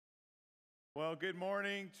Well, good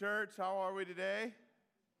morning, church. How are we today?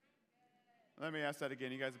 Let me ask that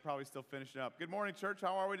again. You guys are probably still finishing up. Good morning, church.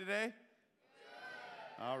 How are we today?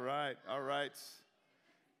 All right, all right.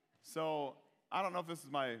 So, I don't know if this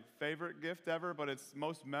is my favorite gift ever, but it's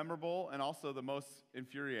most memorable and also the most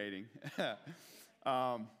infuriating.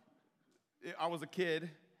 I was a kid,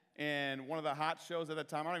 and one of the hot shows at that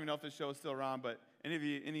time, I don't even know if this show is still around, but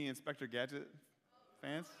any Inspector Gadget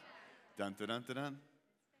fans? Dun, dun, dun, dun, dun.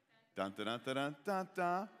 Dun, dun, dun, dun, dun, dun,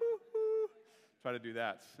 dun. Woo-hoo. Try to do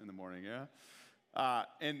that in the morning, yeah?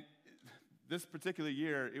 And this particular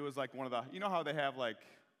year, it was like one of the, you know how they have like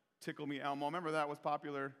Tickle Me Elmo? Remember that was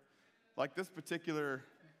popular? Like this particular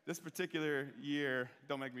year,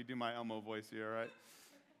 don't make me do my Elmo voice here, all right?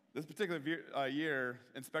 This particular year,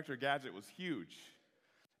 Inspector Gadget was huge.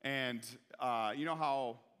 And you know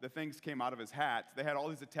how the things came out of his hat? They had all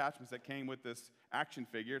these attachments that came with this action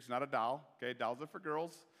figure. It's not a doll, okay? Dolls are for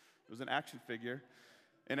girls. It was an action figure,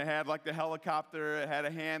 and it had like the helicopter. It had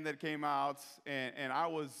a hand that came out, and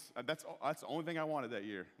that's the only thing I wanted that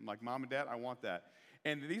year. I'm like, Mom and Dad, I want that.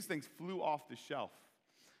 And these things flew off the shelf.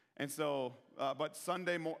 And so, but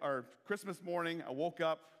Christmas morning, I woke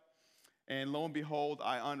up, and lo and behold,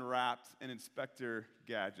 I unwrapped an Inspector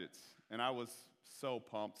Gadget, and I was so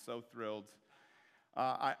pumped, so thrilled.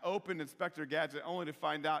 I opened Inspector Gadget only to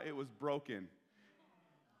find out it was broken.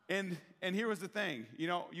 And here was the thing,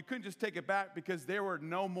 you couldn't just take it back because there were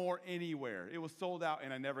no more anywhere. It was sold out,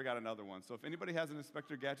 and I never got another one. So if anybody has an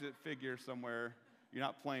Inspector Gadget figure somewhere you're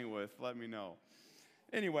not playing with, let me know.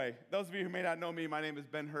 Anyway, those of you who may not know me, my name is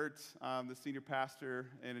Ben Hertz. I'm the senior pastor,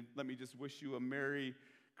 and let me just wish you a Merry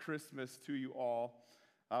Christmas to you all.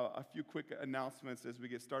 A few quick announcements as we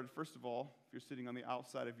get started. First of all, if you're sitting on the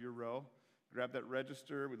outside of your row, grab that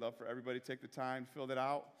register. We'd love for everybody to take the time, fill that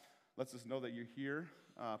out. Lets us know that you're here.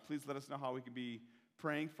 Please let us know how we can be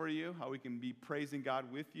praying for you, how we can be praising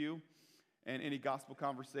God with you, and any gospel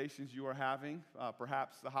conversations you are having.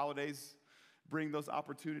 Perhaps the holidays bring those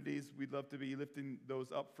opportunities. We'd love to be lifting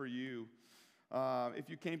those up for you. If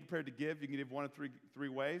you came prepared to give, you can give one of three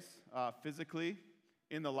ways. Physically,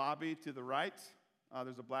 in the lobby to the right,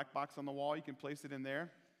 there's a black box on the wall. You can place it in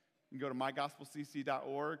there. You can go to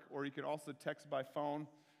mygospelcc.org, or you can also text by phone.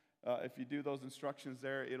 If you do those instructions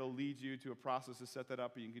there, it'll lead you to a process to set that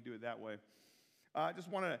up, and you can do it that way. I just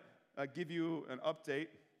want to give you an update.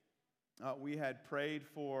 We had prayed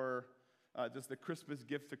for just the Christmas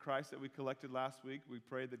gifts to Christ that we collected last week. We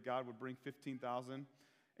prayed that God would bring $15,000,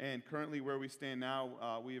 and currently where we stand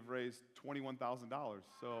now, we have raised $21,000.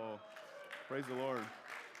 So praise the Lord.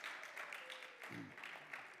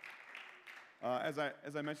 As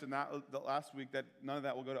I mentioned last week, that none of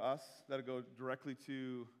that will go to us. That'll go directly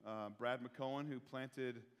to Brad McCohen, who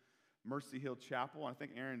planted Mercy Hill Chapel. I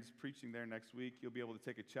think Aaron's preaching there next week. You'll be able to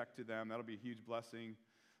take a check to them. That'll be a huge blessing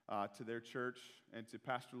to their church, and to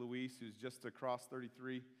Pastor Luis, who's just across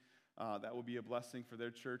 33. That will be a blessing for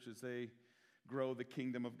their church as they grow the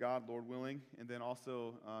kingdom of God, Lord willing. And then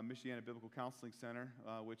also Michiana Biblical Counseling Center,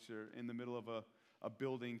 which are in the middle of a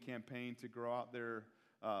building campaign to grow out their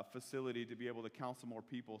facility to be able to counsel more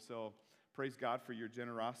people. So praise God for your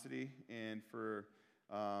generosity and for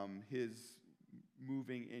His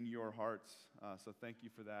moving in your hearts. So thank you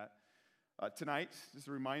for that. Tonight, just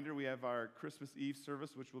a reminder, we have our Christmas Eve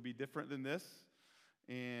service, which will be different than this.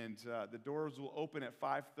 And the doors will open at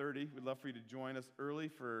 5:30. We'd love for you to join us early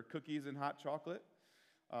for cookies and hot chocolate.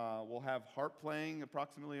 We'll have harp playing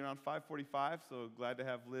approximately around 5:45, so glad to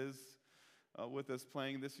have Liz with us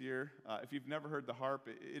playing this year. If you've never heard the harp,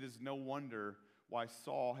 it is no wonder why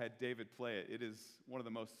Saul had David play it. It is one of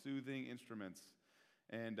the most soothing instruments,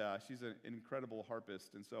 and she's an incredible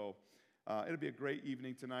harpist. And so it'll be a great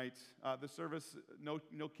evening tonight. The service, no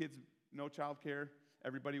kids, no childcare.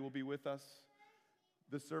 Everybody will be with us.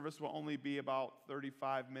 The service will only be about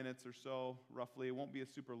 35 minutes or so, roughly. It won't be a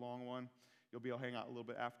super long one. You'll be able to hang out a little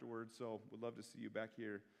bit afterwards, so we'd love to see you back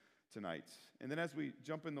here tonight. And then as we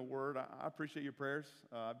jump in the Word, I appreciate your prayers.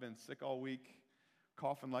 I've been sick all week,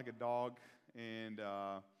 coughing like a dog, and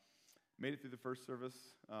made it through the first service,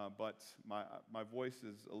 but my voice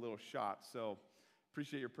is a little shot, so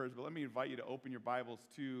appreciate your prayers. But let me invite you to open your Bibles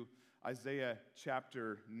to Isaiah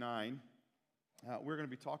chapter 9. We're going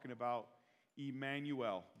to be talking about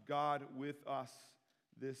Immanuel, God with us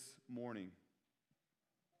this morning.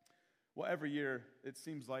 Well, every year it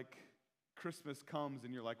seems like Christmas comes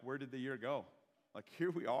and you're like, where did the year go? Like,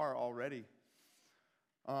 here we are already.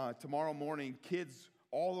 Tomorrow morning, kids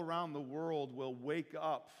all around the world will wake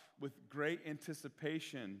up with great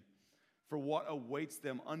anticipation for what awaits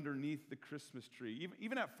them underneath the Christmas tree.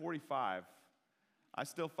 Even at 45, I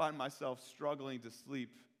still find myself struggling to sleep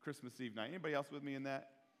Christmas Eve night. Anybody else with me in that?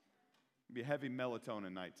 It'll be a heavy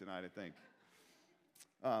melatonin night tonight, I think.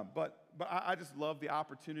 But I just love the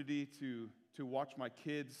opportunity to watch my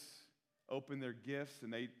kids open their gifts,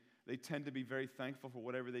 and they tend to be very thankful for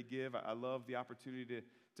whatever they give. I love the opportunity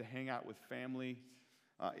to hang out with family.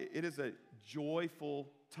 It is a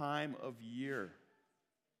joyful time of year.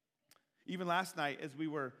 Even last night, as we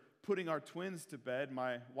were putting our twins to bed,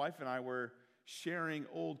 my wife and I were sharing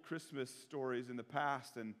old Christmas stories in the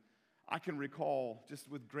past, and I can recall just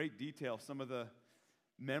with great detail some of the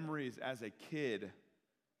memories as a kid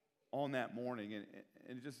on that morning, and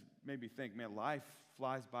it just made me think, man, life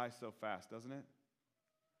flies by so fast, doesn't it?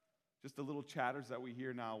 Just the little chatters that we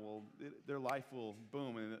hear now, their life will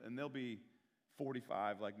boom, and they'll be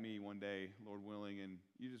 45 like me one day, Lord willing, and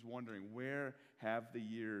you're just wondering, where have the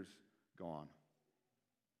years gone?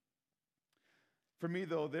 For me,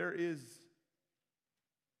 though, there is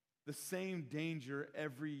the same danger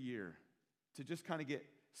every year to just kind of get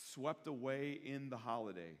swept away in the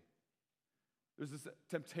holiday. There's this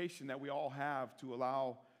temptation that we all have to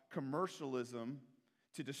allow commercialism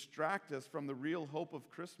to distract us from the real hope of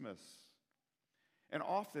Christmas. And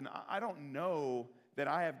often, I don't know that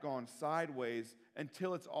I have gone sideways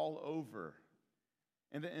until it's all over.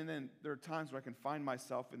 And then there are times where I can find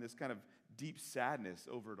myself in this kind of deep sadness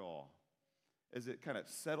over it all, as it kind of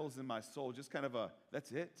settles in my soul, just kind of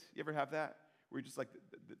that's it. You ever have that? Where you're just like,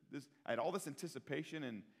 I had all this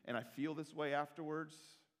anticipation, and I feel this way afterwards.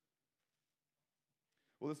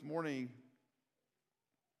 Well, this morning,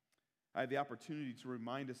 I had the opportunity to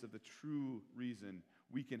remind us of the true reason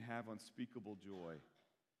we can have unspeakable joy.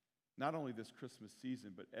 Not only this Christmas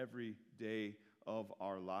season, but every day of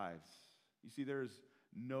our lives. You see, there's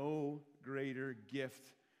no greater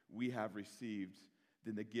gift we have received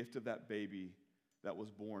than the gift of that baby that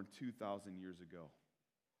was born 2,000 years ago.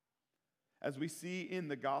 As we see in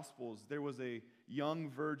the Gospels, there was a young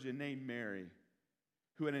virgin named Mary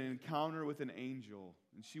who had an encounter with an angel,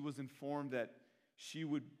 and she was informed that she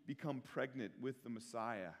would become pregnant with the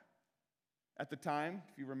Messiah. At the time,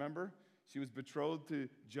 if you remember, she was betrothed to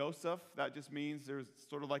Joseph. That just means they're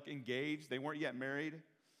sort of like engaged. They weren't yet married.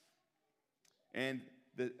 And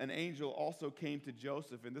an angel also came to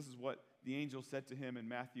Joseph, and this is what the angel said to him in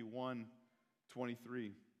Matthew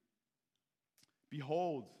 1:23.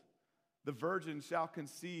 Behold, the virgin shall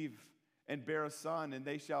conceive and bear a son, and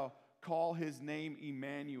they shall call his name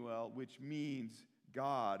Immanuel, which means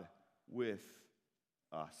God with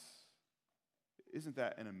us. Isn't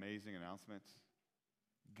that an amazing announcement?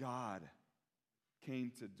 God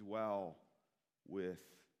came to dwell with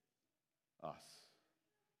us.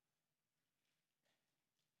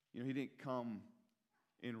 You know, he didn't come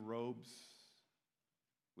in robes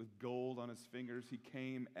with gold on his fingers. He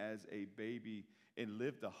came as a baby and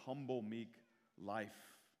lived a humble, meek life.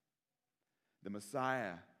 The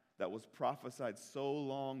Messiah that was prophesied so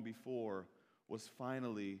long before was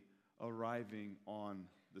finally arriving on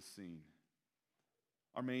the scene.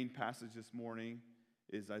 Our main passage this morning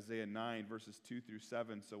is Isaiah 9, verses 2 through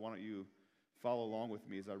 7. So why don't you follow along with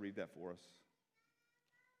me as I read that for us.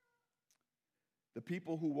 The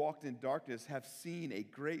people who walked in darkness have seen a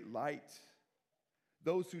great light.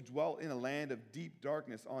 Those who dwell in a land of deep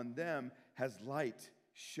darkness, on them has light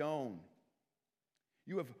shone.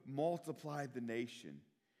 You have multiplied the nation.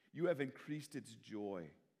 You have increased its joy.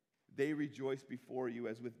 They rejoice before you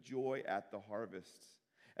as with joy at the harvests,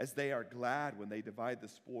 as they are glad when they divide the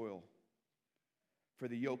spoil. For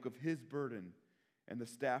the yoke of his burden and the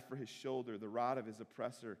staff for his shoulder, the rod of his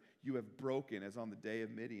oppressor, you have broken as on the day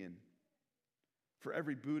of Midian. For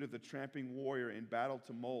every boot of the tramping warrior in battle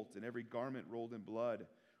tumult and every garment rolled in blood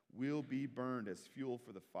will be burned as fuel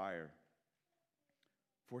for the fire.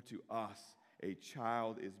 For to us a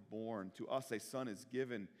child is born, to us a son is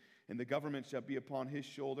given, and the government shall be upon his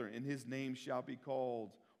shoulder, and his name shall be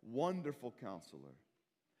called Wonderful Counselor,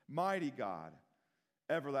 Mighty God,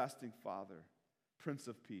 Everlasting Father, Prince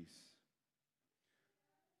of Peace.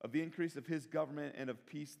 Of the increase of his government and of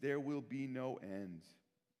peace there will be no end.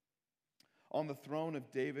 On the throne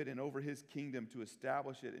of David and over his kingdom, to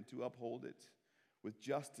establish it and to uphold it with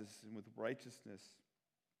justice and with righteousness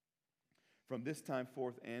from this time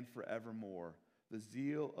forth and forevermore. The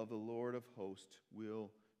zeal of the Lord of hosts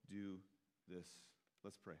will do this.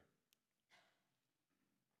 Let's pray.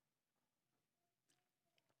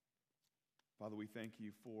 Father, we thank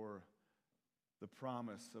you for the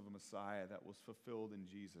promise of a Messiah that was fulfilled in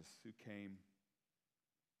Jesus, who came.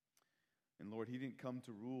 And Lord, he didn't come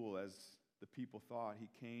to rule as the people thought. He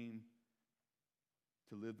came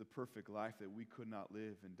to live the perfect life that we could not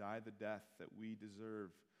live and die the death that we deserve,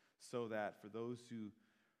 so that for those who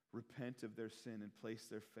repent of their sin and place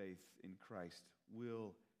their faith in Christ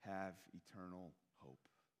will have eternal hope.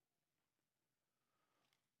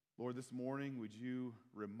 Lord, this morning, would you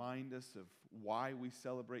remind us of why we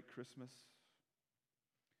celebrate Christmas?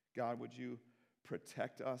 God, would you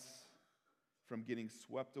protect us from getting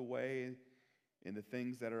swept away in the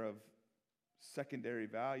things that are of secondary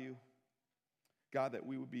value? God, that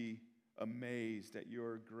we would be amazed at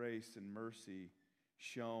your grace and mercy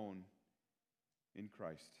shown in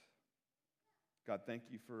Christ. God, thank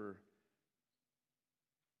you for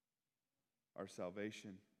our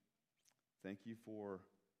salvation. Thank you for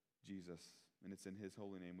Jesus, and it's in his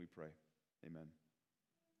holy name we pray. Amen.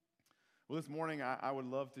 Well, this morning I would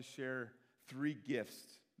love to share 3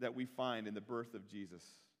 gifts that we find in the birth of Jesus.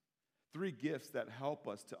 3 gifts that help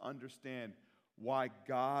us to understand why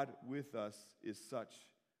God with us is such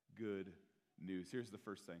good news. Here's the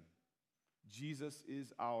first thing. Jesus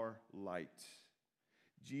is our light.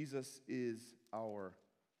 Jesus is our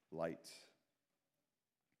light.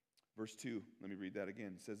 Verse 2, let me read that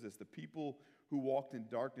again. It says this, the people who walked in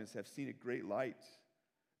darkness have seen a great light.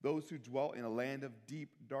 Those who dwell in a land of deep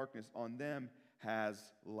darkness, on them has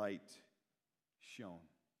light shone.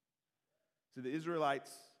 So the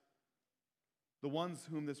Israelites, the ones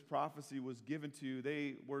whom this prophecy was given to,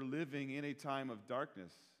 they were living in a time of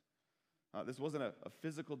darkness. This wasn't a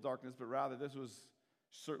physical darkness, but rather this was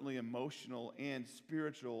certainly emotional and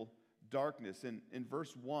spiritual darkness. And in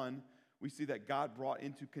verse 1, we see that God brought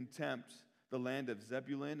into contempt the land of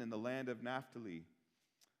Zebulun and the land of Naphtali.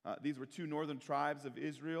 These were 2 northern tribes of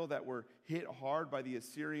Israel that were hit hard by the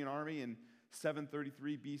Assyrian army in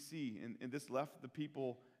 733 BC, and this left the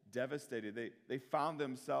people devastated. They found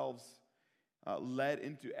themselves led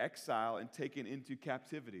into exile and taken into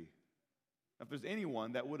captivity. If there's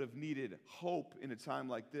anyone that would have needed hope in a time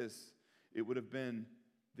like this, it would have been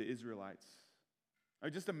the Israelites.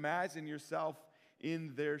 Just imagine yourself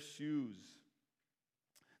in their shoes.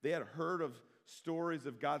 They had heard of stories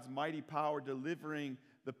of God's mighty power delivering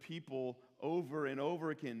the people over and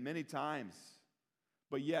over again many times.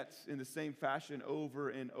 But yet, in the same fashion, over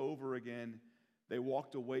and over again, they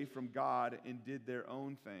walked away from God and did their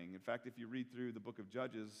own thing. In fact, if you read through the book of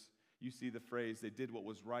Judges, you see the phrase, they did what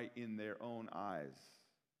was right in their own eyes.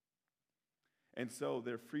 And so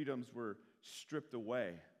their freedoms were stripped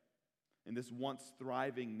away. And this once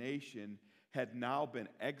thriving nation had now been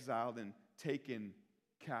exiled and taken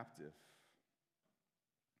captive.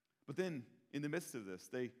 But then, in the midst of this,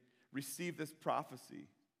 they received this prophecy.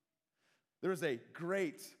 There is a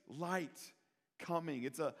great light coming.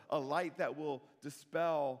 It's a light that will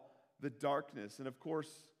dispel the darkness. And of course,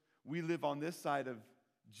 we live on this side of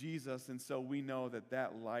Jesus, and so we know that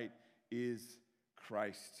that light is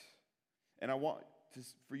Christ. And I want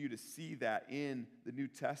for you to see that in the New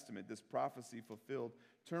Testament, this prophecy fulfilled.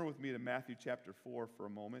 Turn with me to Matthew chapter 4 for a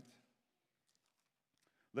moment.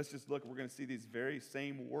 Let's just look. We're going to see these very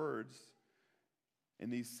same words in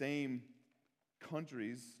these same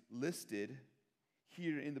countries listed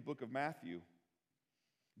here in the book of Matthew.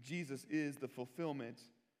 Jesus is the fulfillment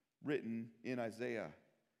written in Isaiah.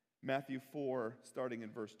 Matthew 4, starting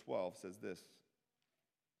in verse 12, says this.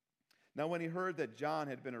 Now when he heard that John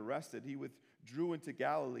had been arrested, he withdrew into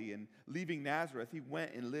Galilee, and leaving Nazareth, he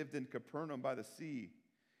went and lived in Capernaum by the sea,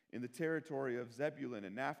 in the territory of Zebulun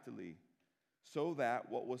and Naphtali, so that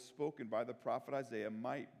what was spoken by the prophet Isaiah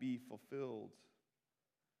might be fulfilled.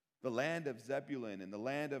 The land of Zebulun and the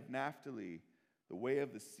land of Naphtali, the way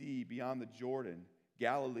of the sea beyond the Jordan,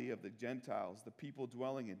 Galilee of the Gentiles, the people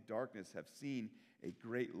dwelling in darkness have seen a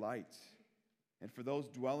great light. And for those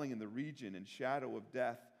dwelling in the region and shadow of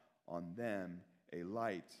death, on them a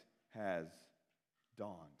light has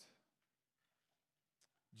dawned.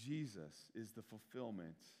 Jesus is the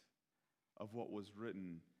fulfillment of what was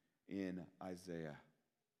written in Isaiah.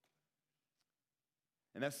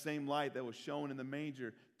 And that same light that was shown in the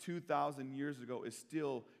manger 2,000 years ago is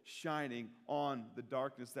still shining on the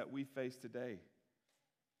darkness that we face today.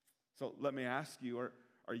 So let me ask you,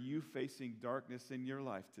 are you facing darkness in your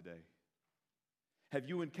life today? Have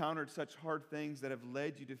you encountered such hard things that have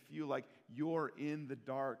led you to feel like you're in the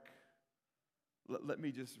dark? Let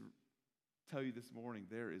me just tell you this morning,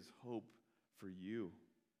 there is hope for you.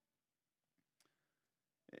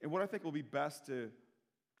 And what I think will be best to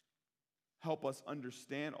help us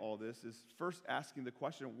understand all this is first asking the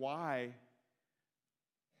question, why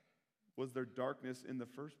was there darkness in the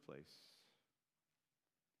first place?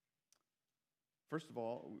 First of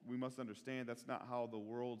all, we must understand that's not how the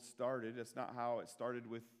world started. That's not how it started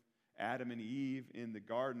with Adam and Eve in the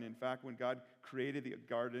garden. In fact, when God created the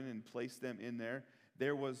garden and placed them in there,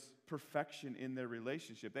 there was perfection in their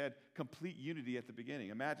relationship. They had complete unity at the beginning.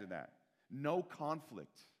 Imagine that. No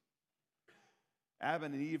conflict.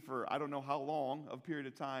 Adam and Eve, for I don't know how long of a period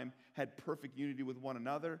of time, had perfect unity with one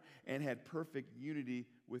another and had perfect unity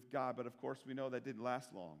with God. But of course, we know that didn't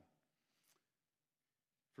last long.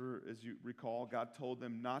 For as you recall, God told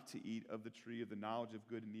them not to eat of the tree of the knowledge of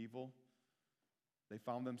good and evil. They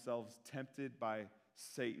found themselves tempted by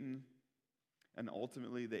Satan, and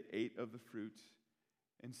ultimately they ate of the fruit,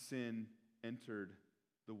 and sin entered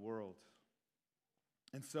the world.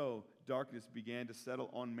 And so darkness began to settle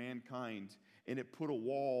on mankind, and it put a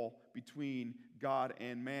wall between God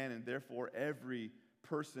and man, and therefore every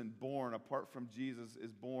person born apart from Jesus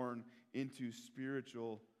is born into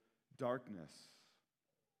spiritual darkness.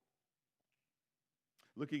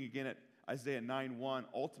 Looking again at Isaiah 9:1,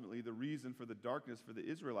 ultimately the reason for the darkness for the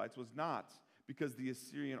Israelites was not because the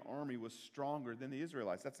Assyrian army was stronger than the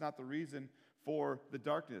Israelites. That's not the reason for the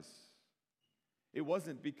darkness. It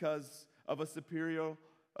wasn't because of a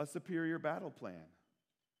superior battle plan.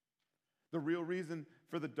 The real reason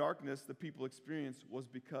for the darkness the people experienced was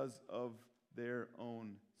because of their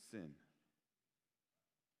own sin.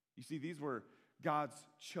 You see, these were God's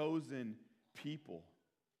chosen people.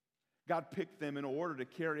 God picked them in order to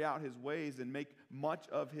carry out his ways and make much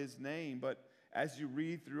of his name. But as you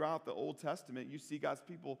read throughout the Old Testament, you see God's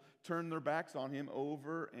people turn their backs on him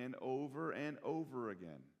over and over and over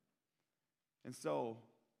again. And so,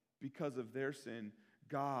 because of their sin,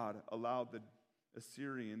 God allowed the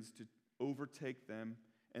Assyrians to overtake them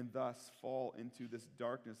and thus fall into this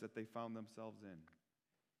darkness that they found themselves in.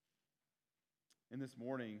 And this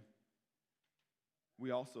morning,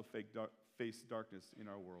 we also face darkness in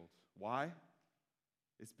our world. Why?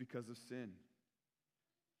 It's because of sin.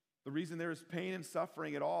 The reason there is pain and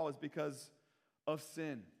suffering at all is because of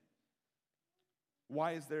sin.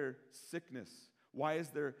 Why is there sickness? Why is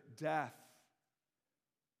there death?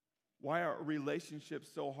 Why are relationships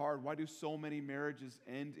so hard? Why do so many marriages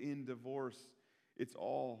end in divorce? It's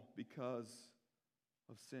all because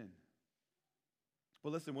of sin.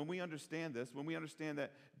 But listen, when we understand this, when we understand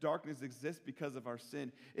that darkness exists because of our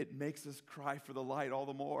sin, it makes us cry for the light all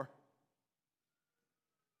the more.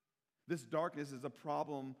 This darkness is a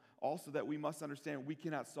problem also that we must understand we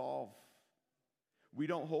cannot solve. We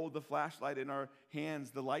don't hold the flashlight in our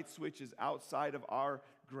hands. The light switch is outside of our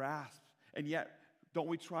grasp. And yet, don't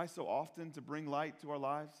we try so often to bring light to our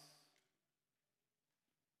lives?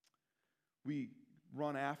 We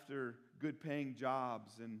run after good-paying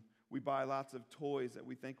jobs, and we buy lots of toys that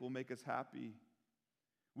we think will make us happy.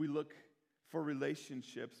 We look for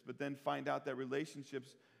relationships, but then find out that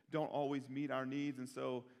relationships don't always meet our needs, and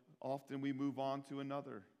so often we move on to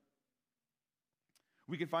another.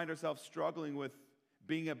 We can find ourselves struggling with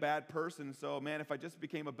being a bad person, so man, if I just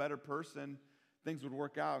became a better person, things would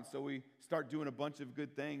work out. So we start doing a bunch of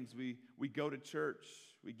good things. We go to church,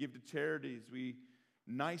 we give to charities, we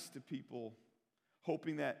nice to people,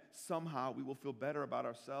 hoping that somehow we will feel better about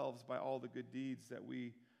ourselves by all the good deeds that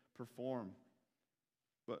we perform.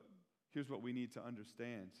 But here's what we need to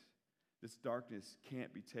understand. This darkness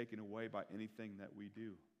can't be taken away by anything that we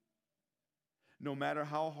do. No matter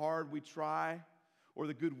how hard we try or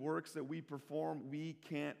the good works that we perform, we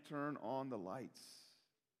can't turn on the lights.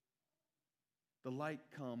 The light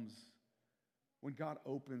comes when God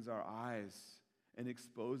opens our eyes and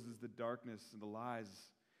exposes the darkness and the lies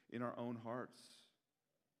in our own hearts,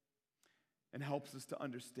 and helps us to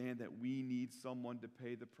understand that we need someone to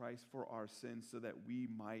pay the price for our sins so that we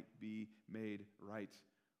might be made right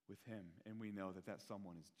with him. And we know that that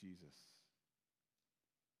someone is Jesus.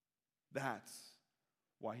 That's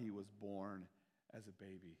why he was born as a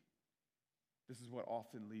baby. This is what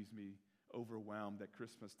often leaves me overwhelmed at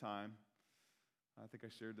Christmas time. I think I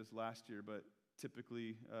shared this last year, but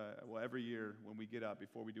typically, every year when we get up,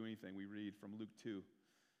 before we do anything, we read from Luke 2.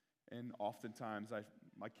 And oftentimes,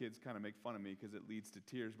 my kids kind of make fun of me because it leads to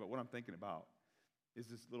tears. But what I'm thinking about is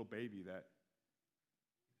this little baby that,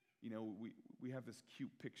 we have this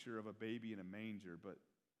cute picture of a baby in a manger, but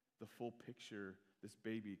the full picture, this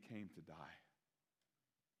baby came to die.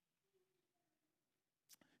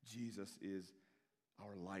 Jesus is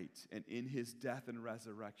our light, and in his death and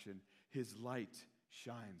resurrection, his light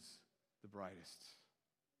shines the brightest.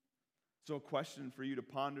 So a question for you to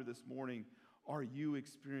ponder this morning: are you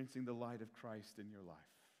experiencing the light of Christ in your life?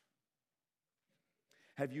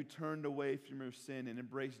 Have you turned away from your sin and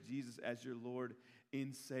embraced Jesus as your Lord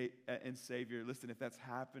and Savior? Listen, if that's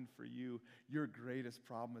happened for you, your greatest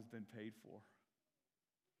problem has been paid for.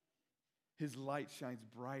 His light shines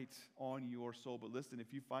bright on your soul. But listen,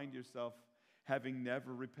 if you find yourself having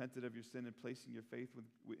never repented of your sin and placing your faith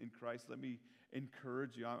in Christ, let me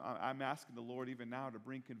encourage you. I'm asking the Lord even now to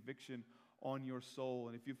bring conviction on your soul.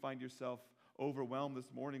 And if you find yourself overwhelmed this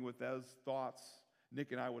morning with those thoughts,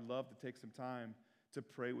 Nick and I would love to take some time to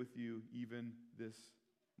pray with you even this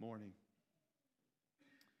morning.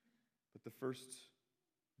 But the first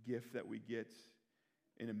gift that we get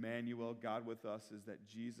in Immanuel, God with us, is that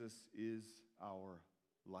Jesus is our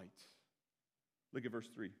light. Look at verse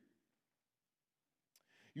 3.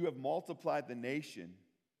 You have multiplied the nation.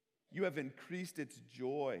 You have increased its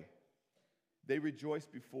joy. They rejoice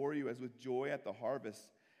before you as with joy at the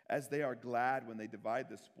harvest, as they are glad when they divide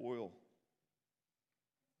the spoil.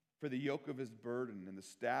 For the yoke of his burden and the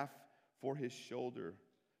staff for his shoulder,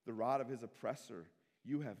 the rod of his oppressor,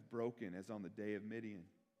 you have broken as on the day of Midian.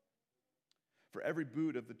 For every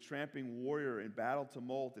boot of the tramping warrior in battle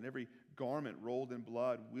tumult and every garment rolled in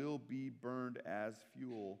blood will be burned as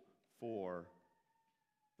fuel for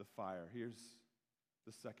the fire. Here's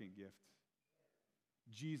the second gift.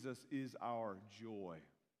 Jesus is our joy.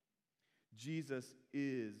 Jesus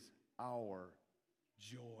is our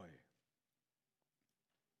joy.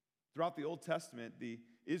 Throughout the Old Testament, the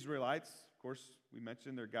Israelites, of course, we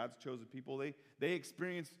mentioned they're God's chosen people, they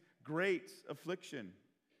experienced great affliction.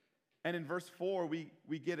 And in verse 4, we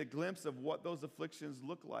get a glimpse of what those afflictions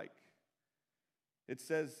look like. It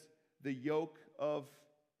says, the yoke of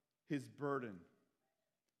his burden.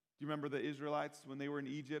 Do you remember the Israelites when they were in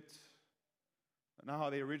Egypt? Not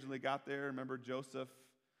how they originally got there. Remember, Joseph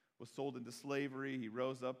was sold into slavery. He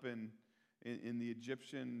rose up in the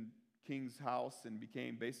Egyptian king's house and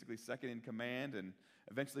became basically second in command, and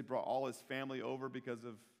eventually brought all his family over because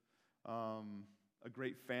of a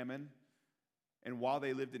great famine. And while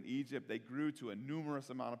they lived in Egypt, they grew to a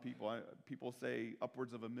numerous amount of people. People say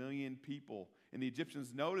upwards of 1 million people. And the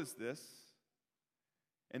Egyptians noticed this,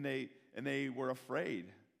 and they were afraid.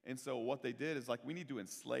 And so what they did is like, we need to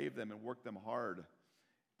enslave them and work them hard.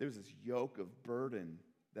 There's this yoke of burden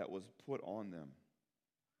that was put on them.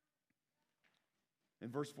 In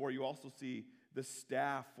verse 4, you also see the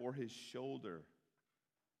staff for his shoulder.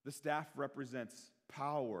 The staff represents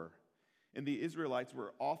power. And the Israelites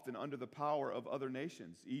were often under the power of other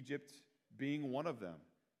nations, Egypt being one of them.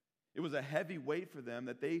 It was a heavy weight for them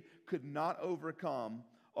that they could not overcome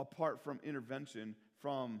apart from intervention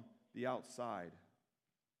from the outside.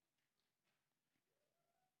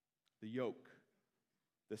 The yoke,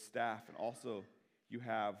 the staff, and also you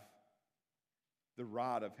have the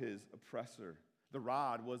rod of his oppressor. The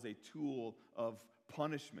rod was a tool of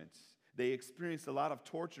punishment. They experienced a lot of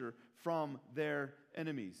torture from their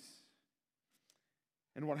enemies.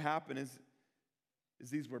 And what happened is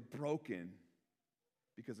these were broken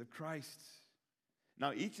because of Christ.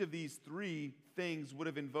 Now, each of these three things would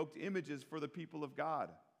have invoked images for the people of God.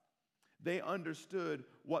 They understood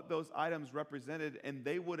what those items represented, and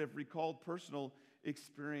they would have recalled personal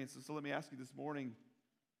experiences. So let me ask you this morning,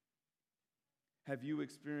 have you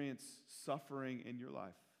experienced suffering in your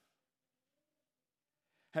life?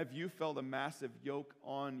 Have you felt a massive yoke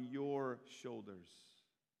on your shoulders?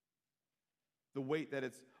 The weight that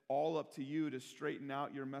it's all up to you to straighten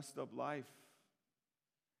out your messed up life.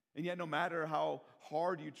 And yet, no matter how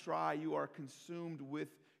hard you try, you are consumed with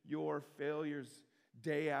your failures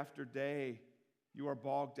day after day. You are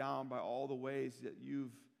bogged down by all the ways that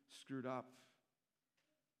you've screwed up.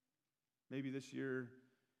 Maybe this year,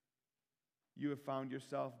 you have found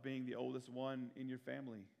yourself being the oldest one in your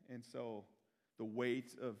family. And so the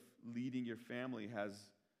weight of leading your family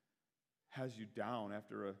has you down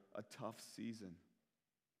after a tough season.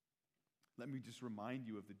 Let me just remind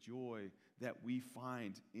you of the joy that we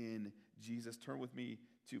find in Jesus. Turn with me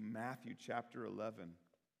to Matthew chapter 11.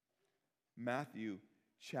 Matthew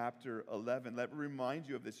chapter 11. Let me remind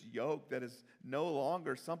you of this yoke that is no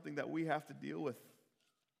longer something that we have to deal with.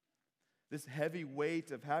 This heavy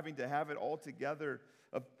weight of having to have it all together,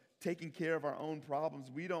 of taking care of our own problems.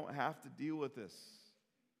 We don't have to deal with this.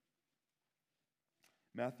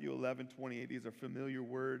 Matthew 11:28, these are familiar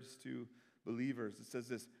words to believers. It says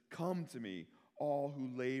this, "Come to me, all who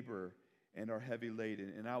labor and are heavy laden,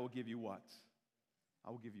 and I will give you what? I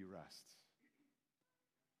will give you rest."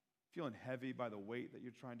 Feeling heavy by the weight that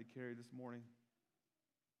you're trying to carry this morning?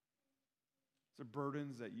 Is there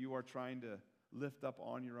burdens that you are trying to lift up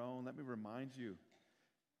on your own? Let me remind you,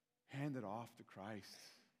 hand it off to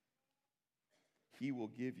Christ. He will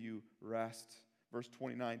give you rest. Verse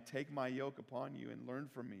 29, "Take my yoke upon you and learn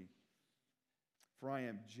from me, for I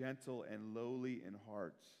am gentle and lowly in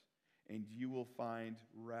heart, and you will find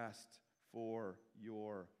rest for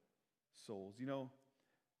your souls." You know,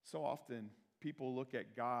 so often people look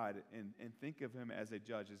at God and think of him as a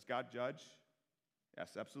judge. Is God judge?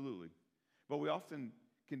 Yes, absolutely. But we often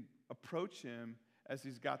can approach him as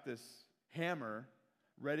he's got this hammer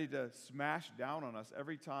ready to smash down on us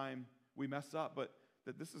every time we mess up. But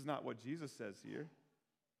that this is not what Jesus says here.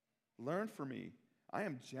 Learn from me. I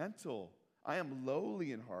am gentle. I am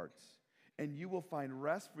lowly in heart, and you will find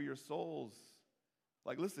rest for your souls.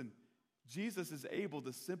 Like, listen, Jesus is able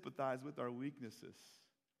to sympathize with our weaknesses.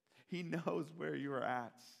 He knows where you are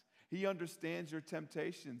at. He understands your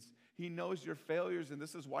temptations. He knows your failures, and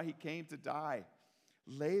this is why he came to die.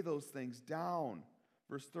 Lay those things down.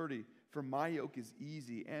 Verse 30, for my yoke is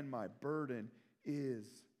easy and my burden is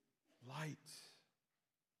light.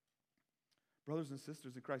 Brothers and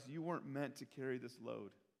sisters in Christ, you weren't meant to carry this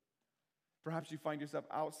load. Perhaps you find yourself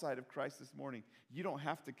outside of Christ this morning. You don't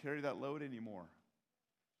have to carry that load anymore.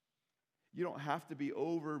 You don't have to be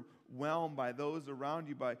overwhelmed by those around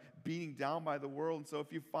you, by beating down by the world. And so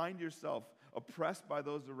if you find yourself oppressed by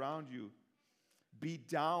those around you, beat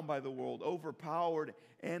down by the world, overpowered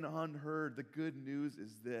and unheard, the good news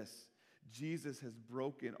is this: Jesus has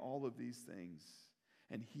broken all of these things,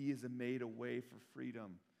 and he has made a way for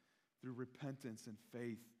freedom through repentance and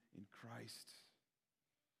faith in Christ.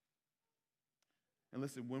 And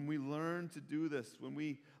listen, when we learn to do this, when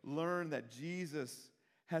we learn that Jesus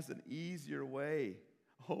has an easier way,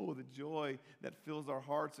 oh, the joy that fills our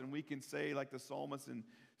hearts, and we can say, like the psalmist in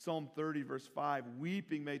Psalm 30, verse 5,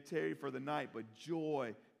 weeping may tarry for the night, but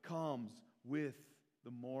joy comes with the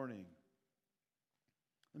morning.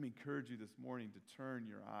 Let me encourage you this morning to turn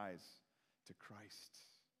your eyes to Christ,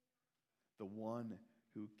 the one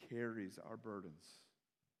who carries our burdens.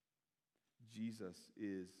 Jesus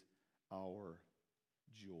is our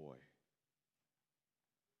joy.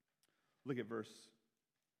 Look at verse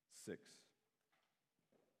 6.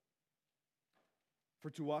 For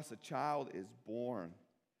to us a child is born,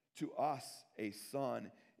 to us a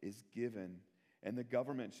son is given, and the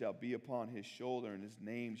government shall be upon his shoulder, and his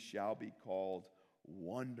name shall be called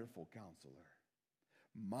Wonderful Counselor,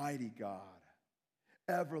 Mighty God,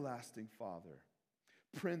 Everlasting Father,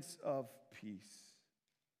 Prince of Peace.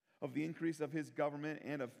 Of the increase of his government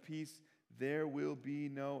and of peace there will be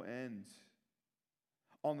no end.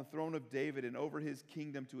 On the throne of David and over his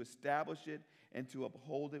kingdom, to establish it and to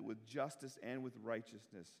uphold it with justice and with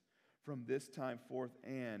righteousness from this time forth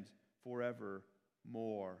and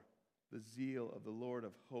forevermore. The zeal of the Lord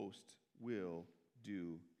of hosts will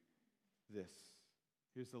do this.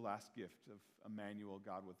 Here's the last gift of Immanuel,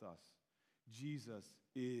 God with us. Jesus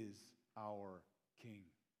is our King.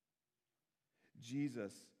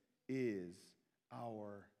 Jesus is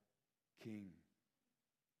our King.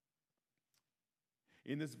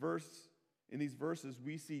 In these verses,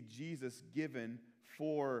 we see Jesus given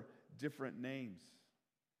 4 different names.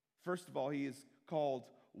 First of all, he is called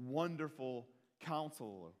Wonderful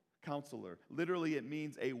Counselor. Literally, it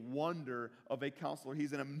means a wonder of a counselor.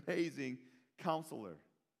 He's an amazing counselor.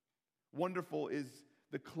 Wonderful is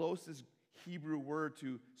the closest Hebrew word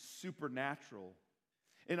to supernatural.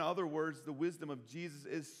 In other words, the wisdom of Jesus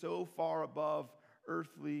is so far above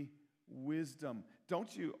earthly wisdom.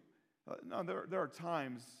 Don't you? There are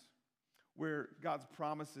times where God's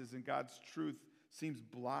promises and God's truth seems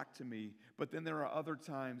blocked to me, but then there are other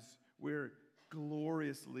times where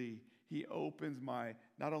gloriously he opens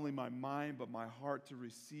not only my mind but my heart to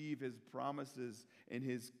receive his promises and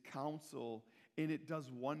his counsel, and it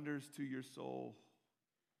does wonders to your soul.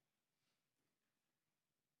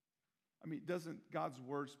 I mean, doesn't God's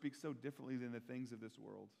word speak so differently than the things of this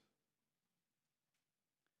world?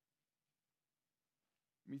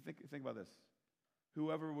 I mean, think about this.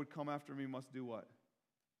 Whoever would come after me must do what?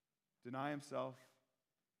 Deny himself,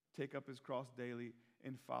 take up his cross daily,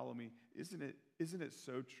 and follow me. Isn't it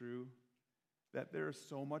so true that there is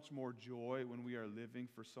so much more joy when we are living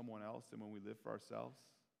for someone else than when we live for ourselves?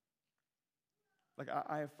 Like,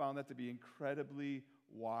 I have found that to be incredibly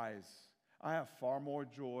wise. I have far more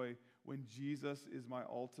joy when Jesus is my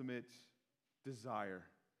ultimate desire,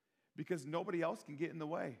 because nobody else can get in the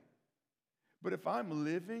way. But if I'm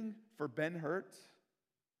living for Ben Hurt,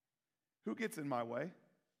 who gets in my way?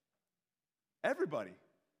 Everybody.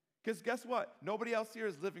 Because guess what? Nobody else here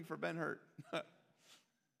is living for Ben Hurt.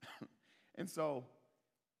 And so,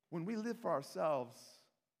 when we live for ourselves,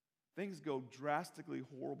 things go drastically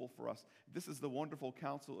horrible for us. This is the wonderful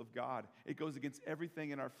counsel of God. It goes against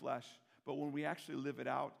everything in our flesh. But when we actually live it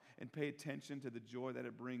out and pay attention to the joy that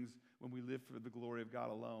it brings when we live for the glory of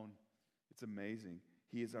God alone, it's amazing.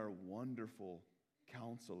 He is our wonderful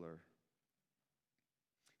counselor.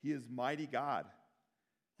 He is mighty God.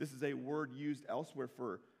 This is a word used elsewhere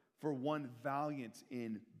for one valiant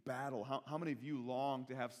in battle. How many of you long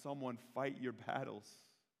to have someone fight your battles?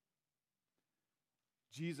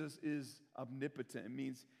 Jesus is omnipotent. It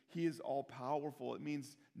means he is all-powerful. It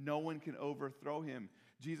means no one can overthrow him.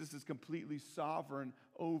 Jesus is completely sovereign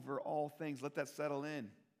over all things. Let that settle in.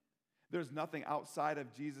 There's nothing outside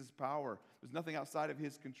of Jesus' power. There's nothing outside of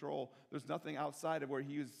his control. There's nothing outside of where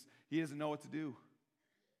he doesn't know what to do.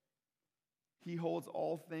 He holds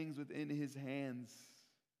all things within his hands.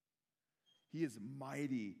 He is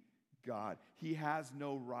mighty God. He has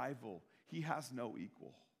no rival. He has no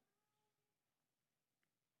equal.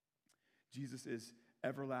 Jesus is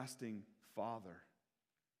everlasting Father.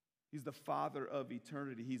 He's the Father of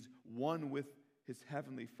eternity. He's one with his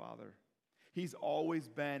heavenly Father. He's always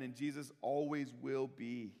been, and Jesus always will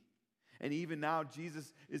be. And even now,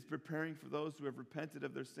 Jesus is preparing for those who have repented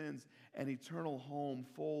of their sins an eternal home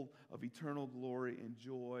full of eternal glory and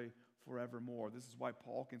joy forevermore. This is why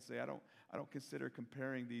Paul can say, I don't consider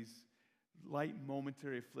comparing these light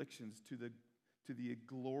momentary afflictions to the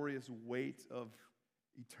glorious weight of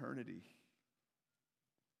eternity.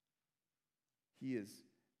 He is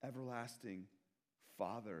everlasting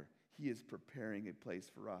Father. He is preparing a place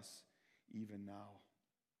for us even now.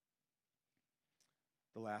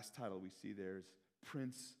 The last title we see there is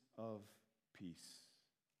Prince of Peace.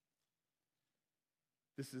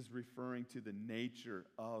 This is referring to the nature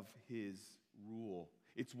of his rule.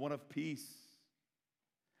 It's one of peace.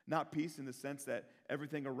 Not peace in the sense that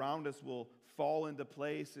everything around us will fall into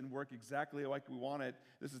place and work exactly like we want it.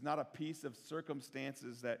 This is not a peace of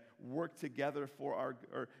circumstances that work together for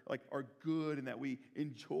our good and that we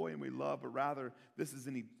enjoy and we love, but rather this is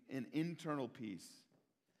an internal peace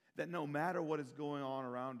that no matter what is going on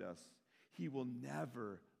around us, he will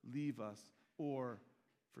never leave us or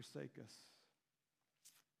forsake us.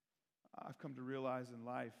 I've come to realize in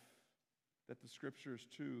life that the scripture is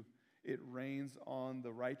true. It rains on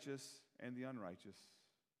the righteous and the unrighteous.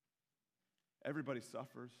 Everybody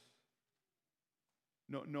suffers.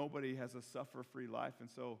 Nobody has a suffer-free life.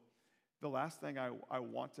 And so the last thing I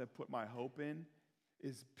want to put my hope in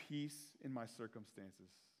is peace in my circumstances.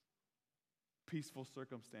 Peaceful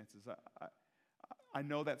circumstances. I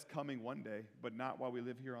know that's coming one day, but not while we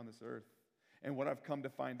live here on this earth. And what I've come to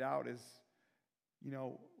find out is,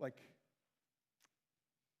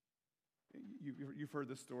 you've heard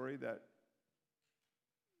the story that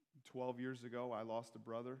 12 years ago I lost a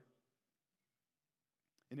brother.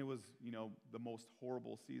 And it was, the most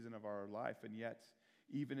horrible season of our life. And yet,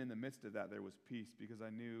 even in the midst of that, there was peace because I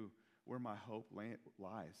knew where my hope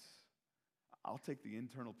lies. I'll take the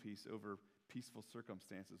internal peace over peaceful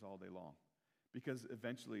circumstances all day long because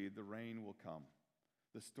eventually the rain will come.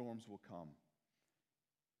 The storms will come.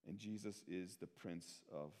 And Jesus is the Prince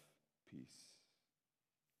of Peace.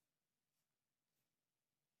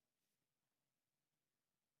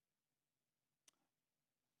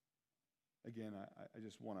 Again, I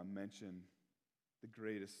just want to mention the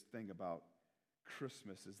greatest thing about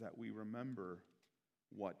Christmas is that we remember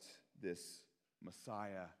what this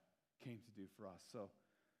Messiah came to do for us. So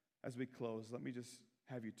as we close, let me just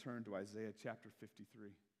have you turn to Isaiah chapter 53.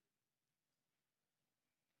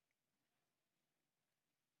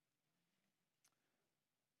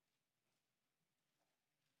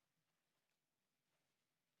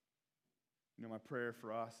 My prayer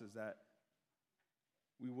for us is that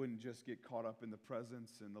we wouldn't just get caught up in the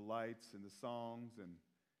presents and the lights and the songs and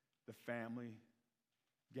the family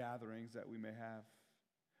gatherings that we may have.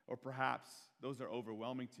 Or perhaps those are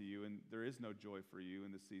overwhelming to you and there is no joy for you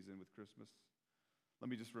in this season with Christmas. Let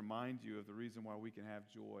me just remind you of the reason why we can have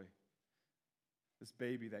joy. This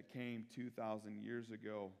baby that came 2,000 years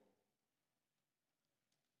ago,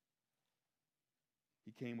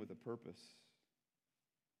 he came with a purpose.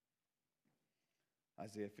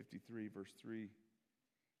 Isaiah 53, verse 3.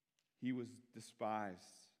 He was despised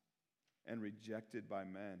and rejected by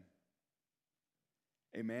men,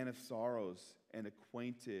 a man of sorrows and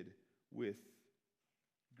acquainted with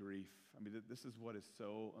grief. I mean, this is what is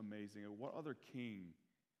so amazing. What other king,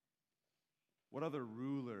 what other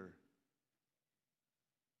ruler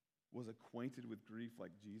was acquainted with grief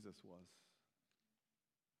like Jesus was?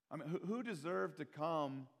 I mean, who deserved to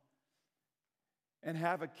come and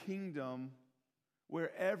have a kingdom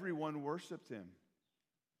where everyone worshiped him?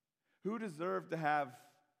 Who deserved to have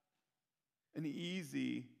an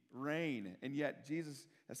easy reign? And yet, Jesus,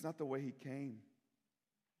 that's not the way he came.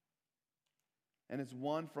 And it's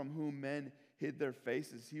one from whom men hid their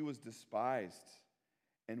faces. He was despised,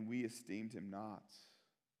 and we esteemed him not.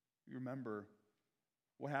 You remember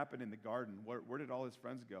what happened in the garden? Where did all his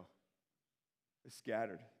friends go? They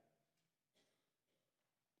scattered.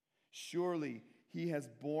 Surely he has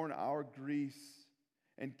borne our griefs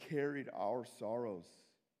and carried our sorrows.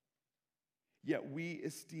 Yet we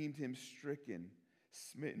esteemed him stricken,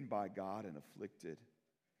 smitten by God and afflicted.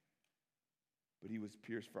 But he was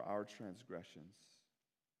pierced for our transgressions.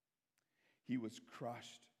 He was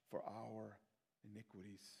crushed for our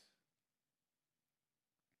iniquities.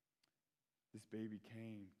 This baby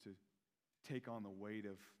came to take on the weight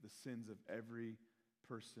of the sins of every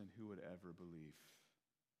person who would ever believe.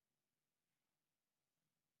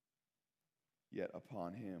 Yet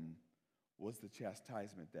upon him was the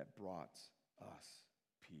chastisement that brought us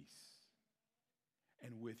peace.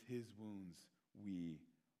 And with his wounds we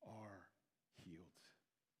are healed.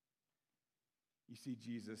 You see,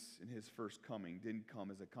 Jesus in his first coming didn't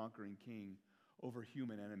come as a conquering king over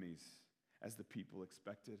human enemies as the people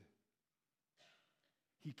expected.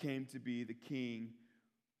 He came to be the king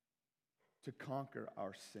to conquer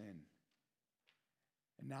our sin.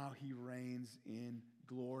 And now he reigns in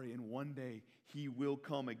glory. And one day he will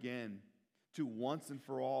come again to once and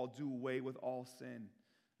for all do away with all sin.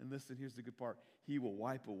 And listen, here's the good part. He will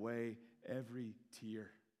wipe away every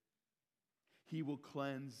tear. He will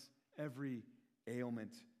cleanse every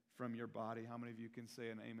ailment from your body. How many of you can say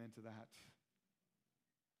an amen to that?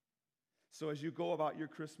 So as you go about your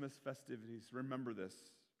Christmas festivities, remember this.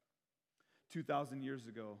 2,000 years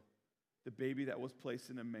ago, the baby that was placed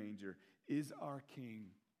in a manger is our King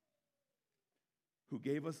who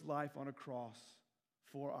gave us life on a cross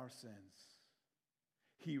for our sins.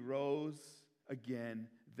 He rose again,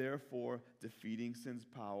 therefore defeating sin's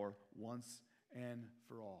power once and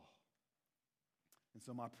for all. And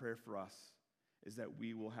so my prayer for us is that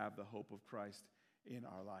we will have the hope of Christ in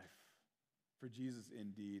our life. For Jesus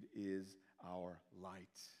indeed is our light.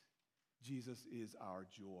 Jesus is our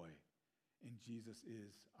joy. And Jesus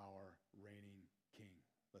is our reigning King.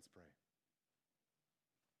 Let's pray.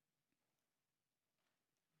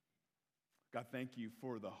 God, thank you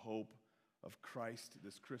for the hope of Christ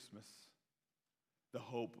this Christmas, the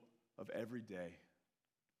hope of every day.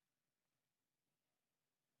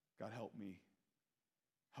 God, help me.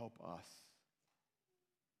 Help us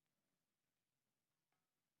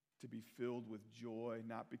to be filled with joy,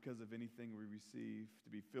 not because of anything we receive, to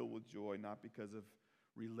be filled with joy, not because of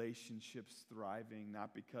relationships thriving,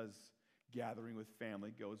 not because gathering with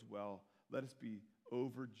family goes well. Let us be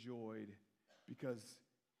overjoyed because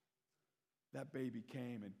that baby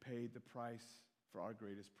came and paid the price for our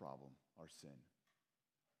greatest problem, our sin.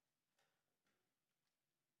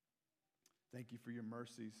 Thank you for your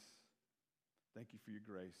mercies. Thank you for your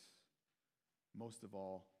grace. Most of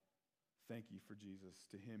all, thank you for Jesus.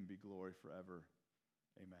 To him be glory forever.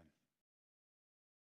 Amen.